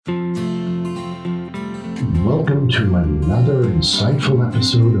Welcome to another insightful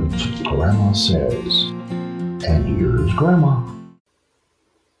episode of Grandma Says. And here's Grandma.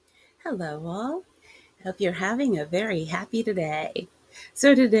 Hello, all. Hope you're having a very happy day.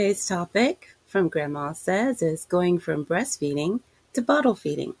 So today's topic from Grandma Says is going from breastfeeding to bottle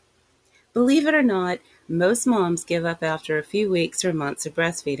feeding. Believe it or not, most moms give up after a few weeks or months of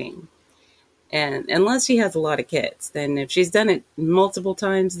breastfeeding. And unless she has a lot of kids, then if she's done it multiple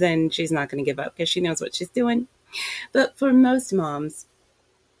times, then she's not going to give up because she knows what she's doing. But for most moms,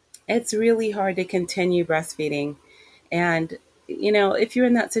 it's really hard to continue breastfeeding. And, if you're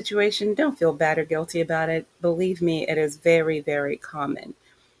in that situation, don't feel bad or guilty about it. Believe me, it is very, very common,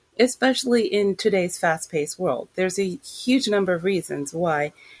 especially in today's fast-paced world. There's a huge number of reasons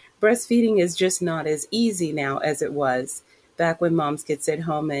why breastfeeding is just not as easy now as it was back when moms could sit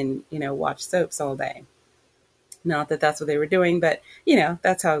home and, watch soaps all day. Not that that's what they were doing, but,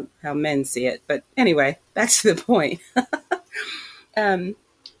 that's how men see it. But anyway, back to the point.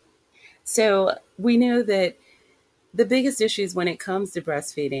 So we know that the biggest issues when it comes to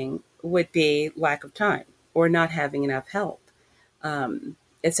breastfeeding would be lack of time or not having enough help. And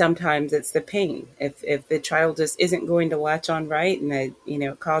sometimes it's the pain. If the child just isn't going to latch on right and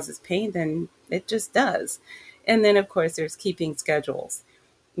it causes pain, then it just does. And then, of course, there's keeping schedules,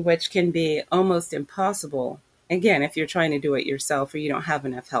 which can be almost impossible, again, if you're trying to do it yourself or you don't have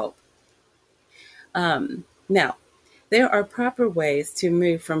enough help. Now, there are proper ways to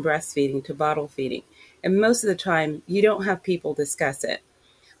move from breastfeeding to bottle feeding. And most of the time, you don't have people discuss it.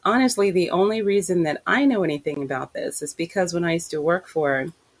 Honestly, the only reason that I know anything about this is because when I used to work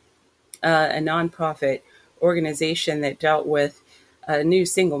for a nonprofit organization that dealt with new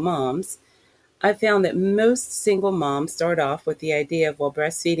single moms, I found that most single moms start off with the idea of, well,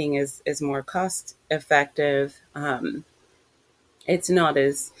 breastfeeding is more cost effective. It's not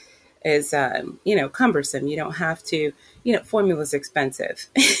as cumbersome. You don't have to, formula's expensive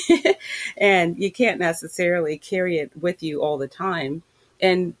and you can't necessarily carry it with you all the time.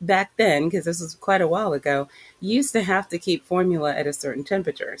 And back then, because this was quite a while ago, you used to have to keep formula at a certain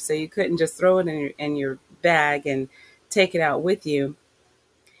temperature. So you couldn't just throw it in your bag and take it out with you.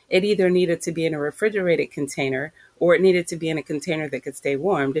 It either needed to be in a refrigerated container or it needed to be in a container that could stay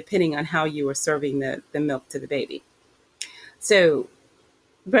warm, depending on how you were serving the milk to the baby. So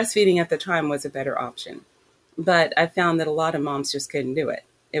breastfeeding at the time was a better option. But I found that a lot of moms just couldn't do it,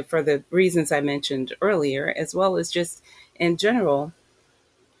 for the reasons I mentioned earlier, as well as just in general.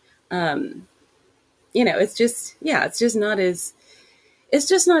 It's just not as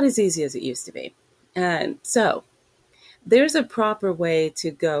easy as it used to be. So there's a proper way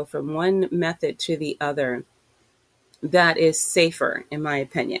to go from one method to the other that is safer, in my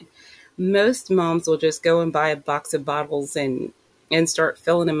opinion. Most moms will just go and buy a box of bottles and start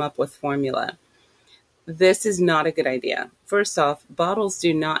filling them up with formula. This is not a good idea. First off,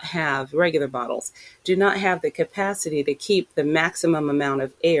 regular bottles do not have the capacity to keep the maximum amount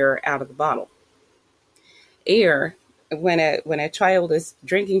of air out of the bottle. Air, when a child is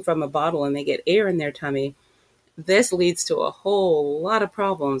drinking from a bottle and they get air in their tummy, this leads to a whole lot of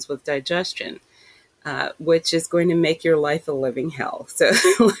problems with digestion, which is going to make your life a living hell. So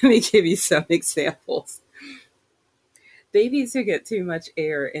let me give you some examples. Babies who get too much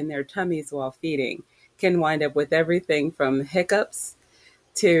air in their tummies while feeding can wind up with everything from hiccups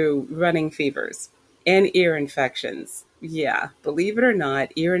to running fevers and ear infections. Yeah, believe it or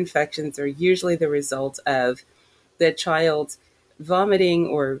not, ear infections are usually the result of the child vomiting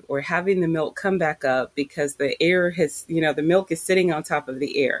or having the milk come back up because the air has, the milk is sitting on top of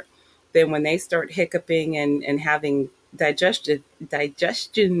the air. Then when they start hiccuping and having digestion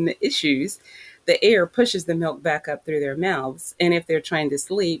issues, the air pushes the milk back up through their mouths. And if they're trying to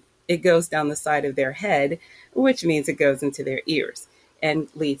sleep, it goes down the side of their head, which means it goes into their ears and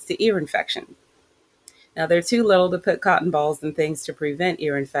leads to ear infection. Now, they're too little to put cotton balls and things to prevent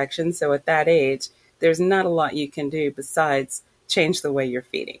ear infection. So at that age, there's not a lot you can do besides change the way you're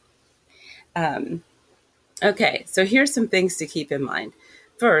feeding. Okay, so here's some things to keep in mind.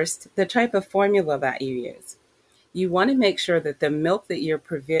 First, the type of formula that you use. You want to make sure that the milk that you're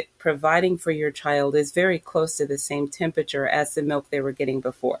providing for your child is very close to the same temperature as the milk they were getting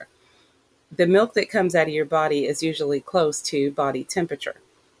before. The milk that comes out of your body is usually close to body temperature.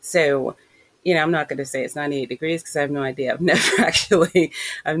 So, I'm not going to say it's 98 degrees because I have no idea.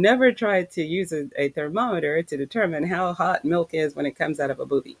 I've never tried to use a thermometer to determine how hot milk is when it comes out of a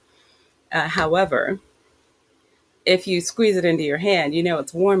booby. However, if you squeeze it into your hand,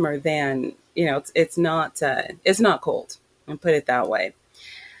 it's warmer than, it's not cold, and put it that way.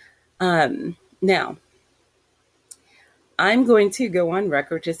 Now, I'm going to go on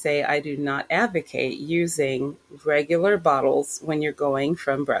record to say I do not advocate using regular bottles when you're going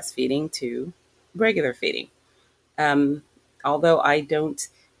from breastfeeding to regular feeding. Um, Although I don't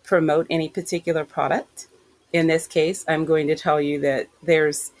promote any particular product, in this case, I'm going to tell you that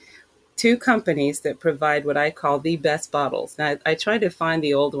there's two companies that provide what I call the best bottles. Now, I tried to find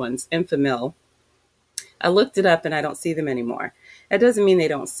the old ones, Enfamil. I looked it up and I don't see them anymore. That doesn't mean they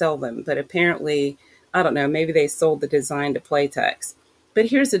don't sell them, but apparently, I don't know, maybe they sold the design to Playtex. But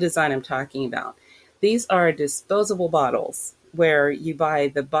here's the design I'm talking about. These are disposable bottles where you buy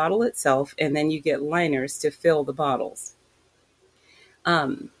the bottle itself and then you get liners to fill the bottles.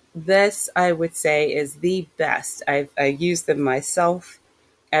 This, I would say, is the best. I've used them myself.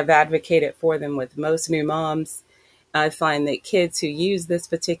 I've advocated for them with most new moms. I find that kids who use this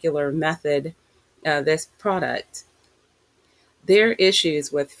particular method, this product, their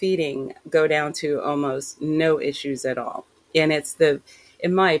issues with feeding go down to almost no issues at all. And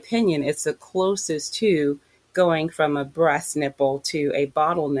in my opinion, it's the closest to going from a breast nipple to a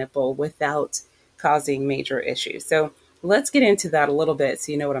bottle nipple without causing major issues. So let's get into that a little bit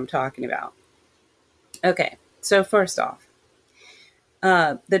so you know what I'm talking about. Okay, so first off,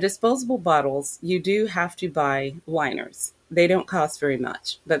 the disposable bottles, you do have to buy liners. They don't cost very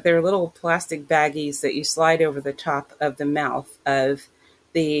much, but they're little plastic baggies that you slide over the top of the mouth of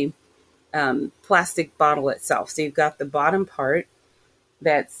the plastic bottle itself. So you've got the bottom part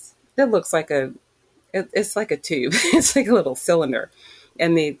that looks like it's like a tube. It's like a little cylinder,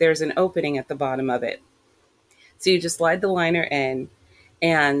 and there's an opening at the bottom of it. So you just slide the liner in,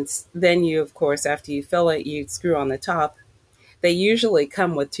 and then you, of course, after you fill it, you screw on the top. They usually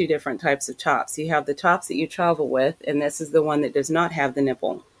come with two different types of tops. You have the tops that you travel with, and this is the one that does not have the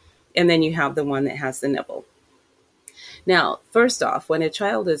nipple. And then you have the one that has the nipple. Now, first off, when a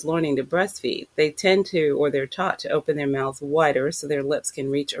child is learning to breastfeed, they tend to, or they're taught to open their mouths wider so their lips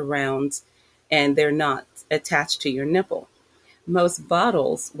can reach around and they're not attached to your nipple. Most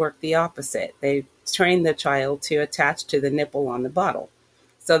bottles work the opposite. They train the child to attach to the nipple on the bottle.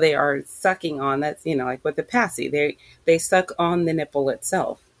 So they are sucking on, that's, like with the passy, they suck on the nipple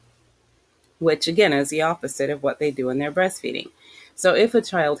itself, which again is the opposite of what they do in their breastfeeding. So if a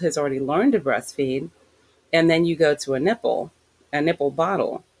child has already learned to breastfeed and then you go to a nipple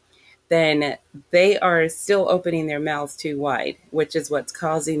bottle, then they are still opening their mouths too wide, which is what's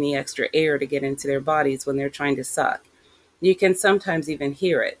causing the extra air to get into their bodies when they're trying to suck. You can sometimes even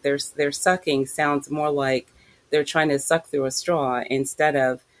hear it. Their sucking sounds more like they're trying to suck through a straw instead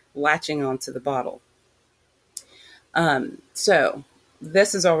of latching onto the bottle. So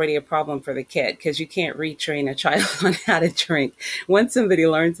this is already a problem for the kid because you can't retrain a child on how to drink. Once somebody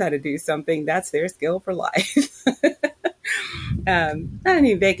learns how to do something, that's their skill for life. I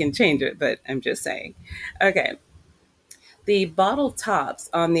mean, they can change it, but I'm just saying. Okay. The bottle tops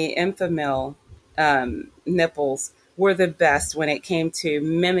on the Enfamil nipples were the best when it came to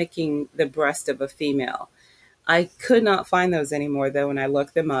mimicking the breast of a female. I could not find those anymore, though, when I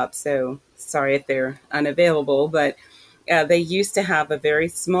looked them up, so sorry if they're unavailable, but they used to have a very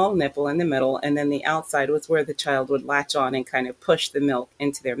small nipple in the middle, and then the outside was where the child would latch on and kind of push the milk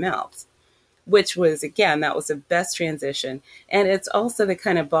into their mouths, which was, again, that was the best transition. And it's also the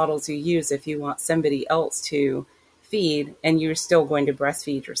kind of bottles you use if you want somebody else to feed and you're still going to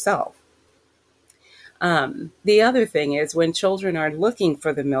breastfeed yourself. The other thing is when children are looking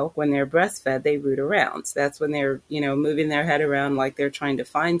for the milk when they're breastfed, they root around. So that's when they're, moving their head around like they're trying to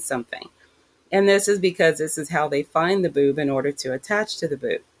find something. And this is because this is how they find the boob in order to attach to the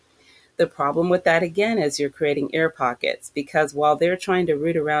boob. The problem with that, again, is you're creating air pockets because while they're trying to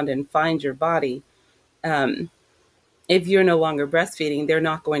root around and find your body, if you're no longer breastfeeding, they're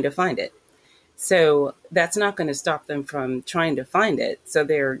not going to find it. So that's not going to stop them from trying to find it. So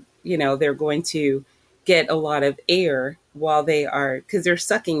they're going to get a lot of air while they are, because they're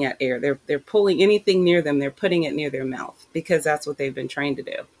sucking at air. They're pulling anything near them. They're putting it near their mouth because that's what they've been trained to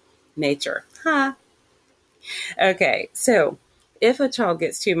do. Nature. Ha. Okay. So if a child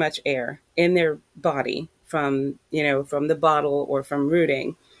gets too much air in their body from the bottle or from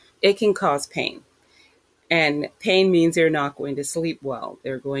rooting, it can cause pain. And pain means they're not going to sleep well.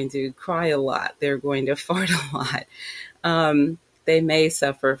 They're going to cry a lot. They're going to fart a lot. They may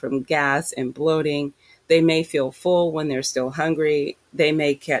suffer from gas and bloating. They may feel full when they're still hungry. They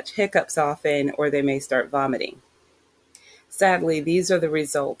may catch hiccups often, or they may start vomiting. Sadly, these are the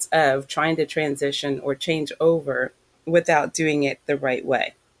results of trying to transition or change over without doing it the right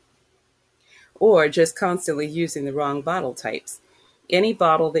way, or just constantly using the wrong bottle types. Any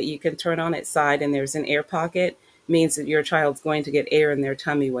bottle that you can turn on its side and there's an air pocket means that your child's going to get air in their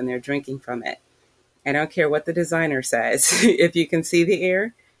tummy when they're drinking from it. I don't care what the designer says. If you can see the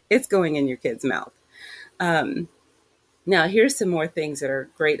air, it's going in your kid's mouth. Um, Now, here's some more things that are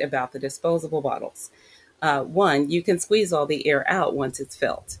great about the disposable bottles. One, you can squeeze all the air out once it's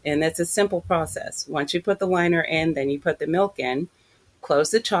filled. And that's a simple process. Once you put the liner in, then you put the milk in,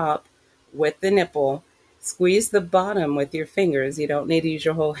 close the top with the nipple, squeeze the bottom with your fingers. You don't need to use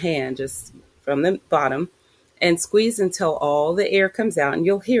your whole hand, just from the bottom, and squeeze until all the air comes out, and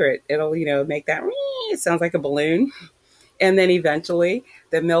you'll hear it. It'll, make that, it sounds like a balloon. And then eventually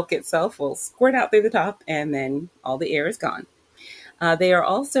the milk itself will squirt out through the top, and then all the air is gone. They are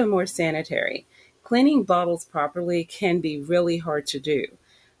also more sanitary. Cleaning bottles properly can be really hard to do.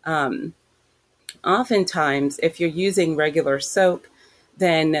 Um, Oftentimes, if you're using regular soap,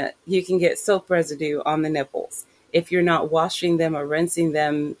 then you can get soap residue on the nipples. If you're not washing them or rinsing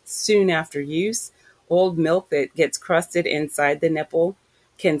them soon after use, old milk that gets crusted inside the nipple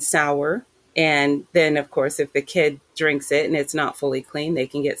can sour. And then, of course, if the kid drinks it and it's not fully clean, they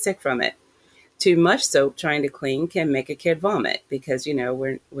can get sick from it. Too much soap trying to clean can make a kid vomit because,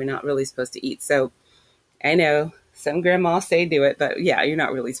 we're not really supposed to eat soap. I know some grandmas say do it, but yeah, you're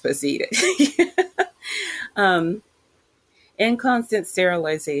not really supposed to eat it. um, and constant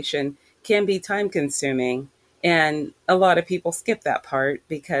sterilization can be time consuming. And a lot of people skip that part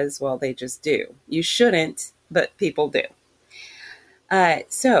because, well, they just do. You shouldn't, but people do.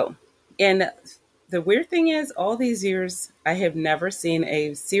 And the weird thing is, all these years, I have never seen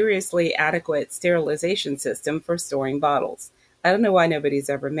a seriously adequate sterilization system for storing bottles. I don't know why nobody's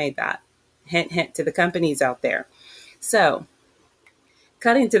ever made that. Hint, hint to the companies out there. So,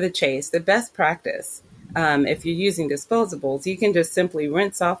 cutting to the chase, the best practice, if you're using disposables, you can just simply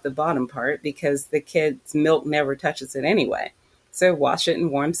rinse off the bottom part because the kid's milk never touches it anyway. So wash it in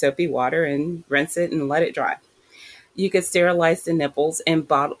warm soapy water and rinse it and let it dry. You could sterilize the nipples in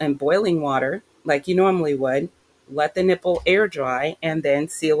boiling water like you normally would. Let the nipple air dry and then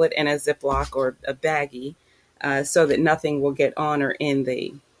seal it in a Ziploc or a baggie so that nothing will get on or in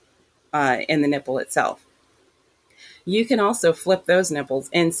the nipple itself. You can also flip those nipples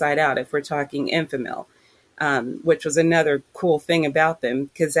inside out if we're talking Enfamil, which was another cool thing about them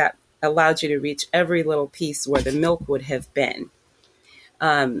because that allowed you to reach every little piece where the milk would have been.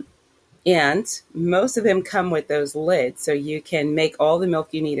 And most of them come with those lids, so you can make all the milk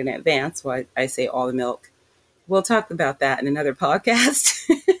you need in advance. Well, I say all the milk. We'll talk about that in another podcast.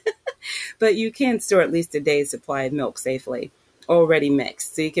 But you can store at least a day's supply of milk safely, already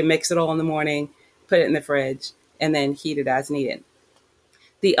mixed. So you can mix it all in the morning, put it in the fridge, and then heat it as needed.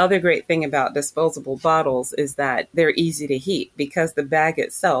 The other great thing about disposable bottles is that they're easy to heat because the bag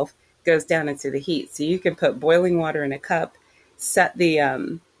itself goes down into the heat. So you can put boiling water in a cup, set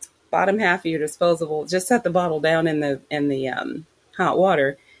the bottom half of your disposable, just set the bottle down in the hot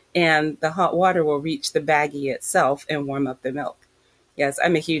water, and the hot water will reach the baggie itself and warm up the milk. Yes,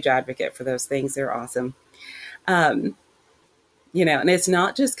 I'm a huge advocate for those things. They're awesome. And it's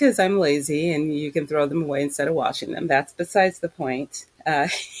not just because I'm lazy and you can throw them away instead of washing them. That's besides the point.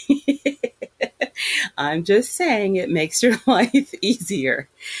 I'm just saying it makes your life easier.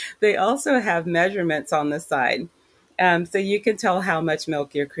 They also have measurements on the side. So you can tell how much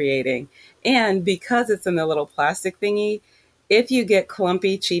milk you're creating. And because it's in the little plastic thingy, if you get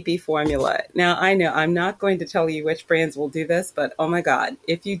clumpy, cheapy formula. Now, I know I'm not going to tell you which brands will do this, but oh my God,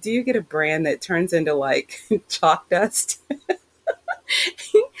 if you do get a brand that turns into like chalk dust,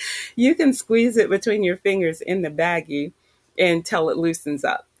 you can squeeze it between your fingers in the baggie until it loosens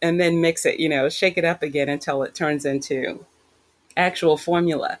up and then mix it, shake it up again until it turns into actual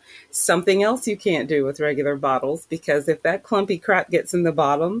formula. Something else you can't do with regular bottles, because if that clumpy crap gets in the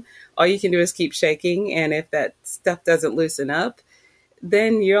bottom, all you can do is keep shaking. And if that stuff doesn't loosen up,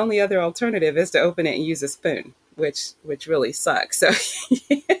 then your only other alternative is to open it and use a spoon, which really sucks. So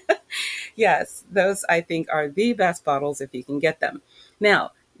yes, those I think are the best bottles if you can get them.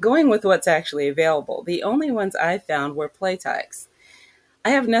 Now, going with what's actually available, the only ones I found were Playtex.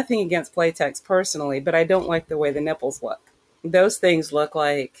 I have nothing against Playtex personally, but I don't like the way the nipples look. Those things look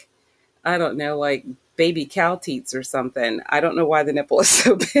like, I don't know, like baby cow teats or something. I don't know why the nipple is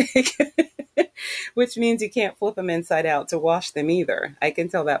so big, which means you can't flip them inside out to wash them either. I can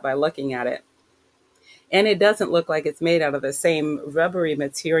tell that by looking at it. And it doesn't look like it's made out of the same rubbery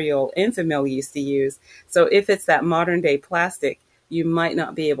material Enfamil used to use. So if it's that modern day plastic, you might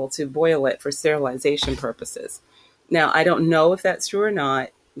not be able to boil it for sterilization purposes. Now, I don't know if that's true or not,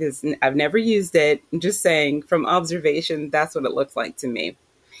 because I've never used it. I'm just saying, from observation, that's what it looks like to me.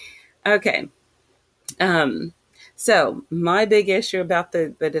 Okay. So my big issue about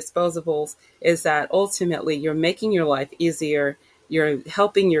the disposables is that ultimately you're making your life easier. you're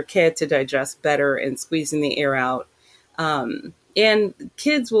helping your kid to digest better and squeezing the air out. And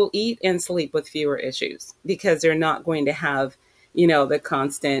kids will eat and sleep with fewer issues because they're not going to have, the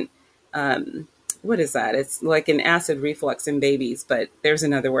constant, what is that? It's like an acid reflux in babies, but there's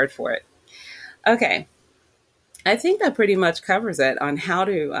another word for it. Okay. I think that pretty much covers it on how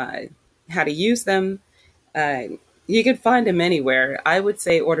to use them. You can find them anywhere. I would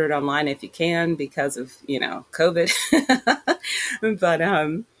say order it online if you can because of, COVID. But,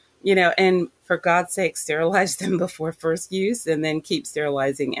 and for God's sake, sterilize them before first use and then keep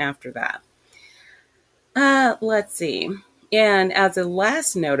sterilizing after that. Let's see. And as a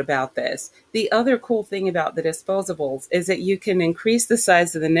last note about this, the other cool thing about the disposables is that you can increase the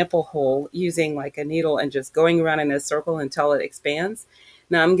size of the nipple hole using like a needle and just going around in a circle until it expands.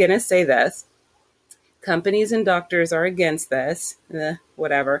 Now, I'm going to say this. Companies and doctors are against this,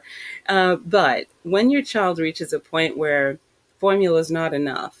 whatever. But when your child reaches a point where formula is not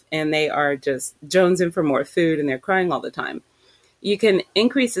enough and they are just jonesing for more food and they're crying all the time, you can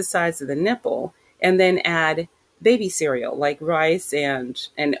increase the size of the nipple and then add baby cereal like rice and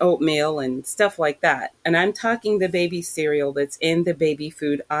oatmeal and stuff like that. And I'm talking the baby cereal that's in the baby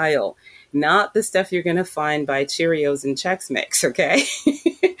food aisle, not the stuff you're going to find by Cheerios and Chex Mix, okay?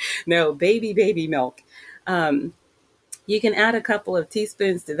 No, baby milk. You can add a couple of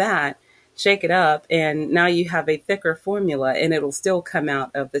teaspoons to that, shake it up, and now you have a thicker formula and it'll still come out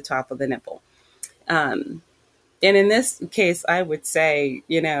of the top of the nipple. And in this case, I would say,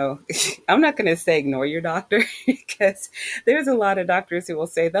 I'm not going to say ignore your doctor because there's a lot of doctors who will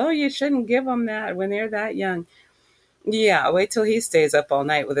say, oh, you shouldn't give them that when they're that young. Yeah, wait till he stays up all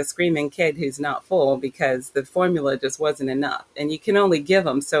night with a screaming kid who's not full because the formula just wasn't enough. And you can only give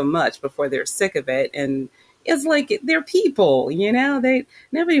them so much before they're sick of it. And it's like they're people,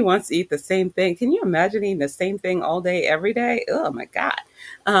 nobody wants to eat the same thing. Can you imagine eating the same thing all day, every day? Oh, my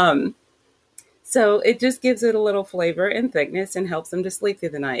God. So it just gives it a little flavor and thickness and helps them to sleep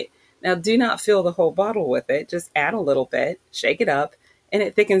through the night. Now, do not fill the whole bottle with it. Just add a little bit, shake it up, and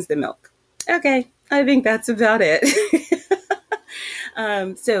it thickens the milk. Okay, I think that's about it.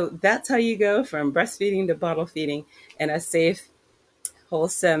 So that's how you go from breastfeeding to bottle feeding in a safe,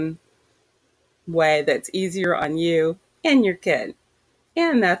 wholesome way that's easier on you and your kid.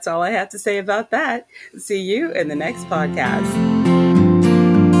 And that's all I have to say about that. See you in the next podcast.